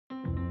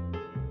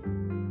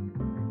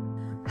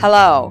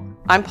Hello,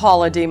 I'm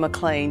Paula D.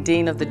 McClain,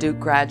 Dean of the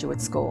Duke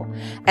Graduate School,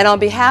 and on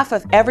behalf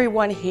of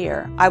everyone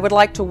here, I would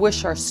like to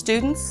wish our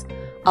students,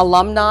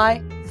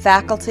 alumni,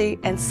 faculty,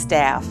 and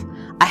staff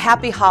a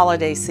happy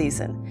holiday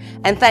season,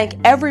 and thank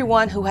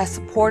everyone who has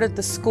supported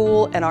the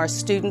school and our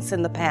students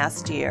in the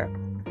past year.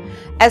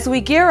 As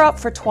we gear up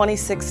for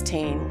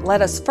 2016,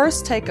 let us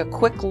first take a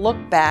quick look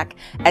back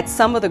at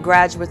some of the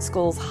graduate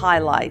school's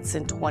highlights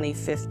in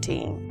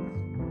 2015.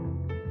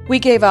 We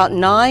gave out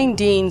 9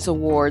 Dean's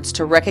Awards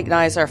to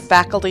recognize our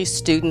faculty,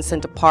 students,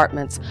 and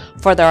departments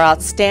for their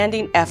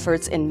outstanding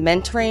efforts in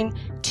mentoring,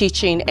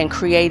 teaching, and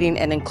creating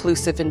an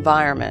inclusive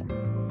environment.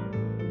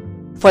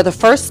 For the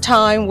first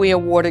time, we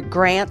awarded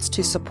grants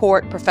to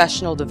support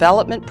professional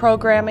development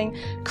programming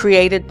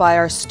created by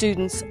our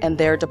students and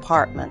their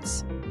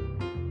departments.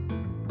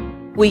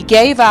 We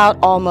gave out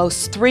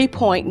almost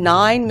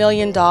 $3.9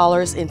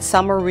 million in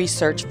summer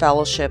research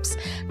fellowships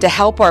to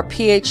help our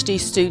PhD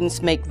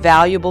students make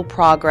valuable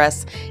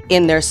progress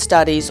in their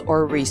studies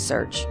or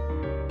research.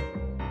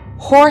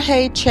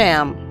 Jorge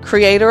Cham,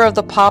 creator of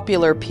the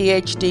popular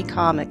PhD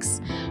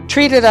comics,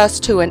 treated us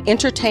to an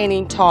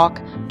entertaining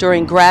talk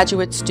during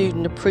Graduate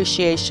Student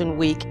Appreciation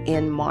Week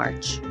in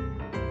March.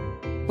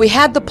 We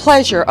had the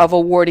pleasure of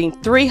awarding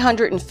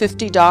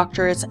 350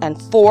 doctorates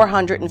and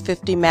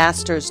 450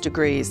 master's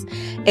degrees,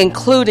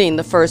 including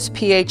the first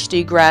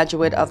PhD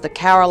graduate of the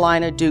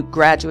Carolina Duke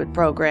Graduate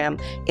Program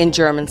in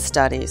German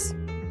Studies.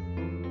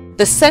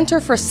 The Center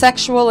for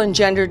Sexual and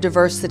Gender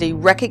Diversity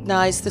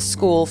recognized the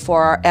school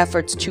for our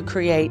efforts to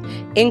create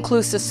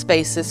inclusive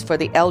spaces for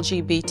the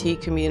LGBT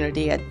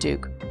community at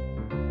Duke.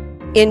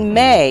 In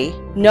May,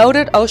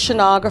 noted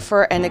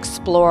oceanographer and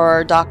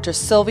explorer Dr.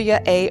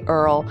 Sylvia A.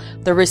 Earle,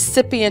 the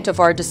recipient of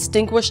our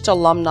Distinguished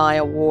Alumni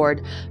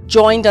Award,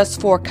 joined us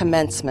for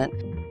commencement.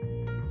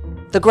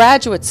 The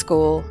graduate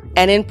school,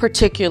 and in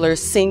particular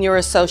Senior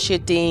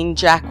Associate Dean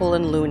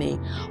Jacqueline Looney,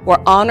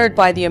 were honored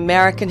by the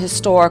American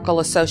Historical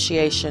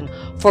Association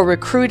for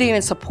recruiting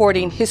and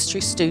supporting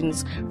history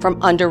students from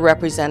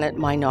underrepresented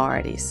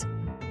minorities.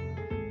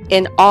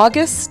 In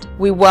August,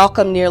 we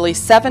welcomed nearly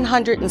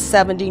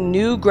 770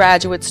 new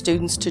graduate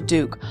students to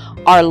Duke,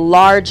 our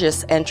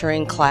largest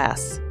entering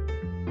class.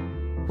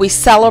 We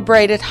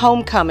celebrated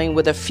homecoming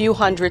with a few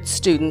hundred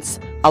students,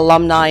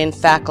 alumni, and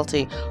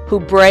faculty who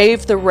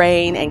braved the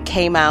rain and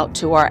came out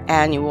to our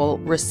annual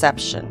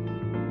reception.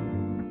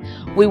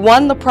 We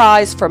won the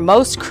prize for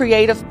Most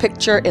Creative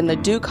Picture in the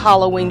Duke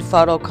Halloween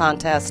Photo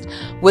Contest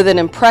with an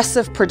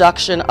impressive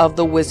production of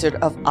The Wizard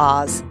of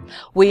Oz.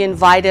 We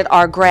invited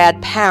our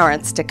grad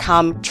parents to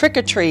come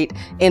trick-or-treat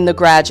in the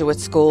graduate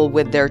school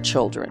with their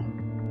children.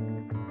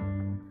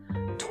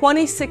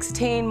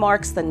 2016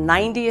 marks the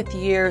 90th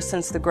year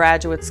since the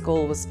graduate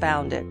school was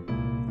founded.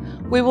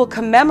 We will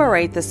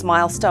commemorate this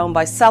milestone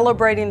by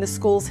celebrating the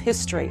school's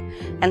history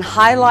and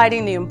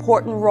highlighting the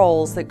important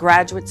roles that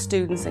graduate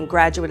students and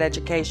graduate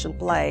education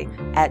play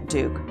at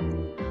Duke.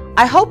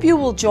 I hope you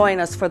will join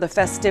us for the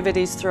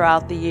festivities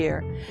throughout the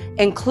year,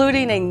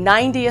 including a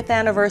 90th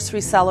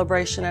anniversary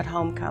celebration at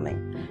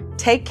homecoming.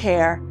 Take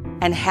care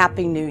and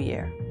Happy New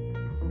Year.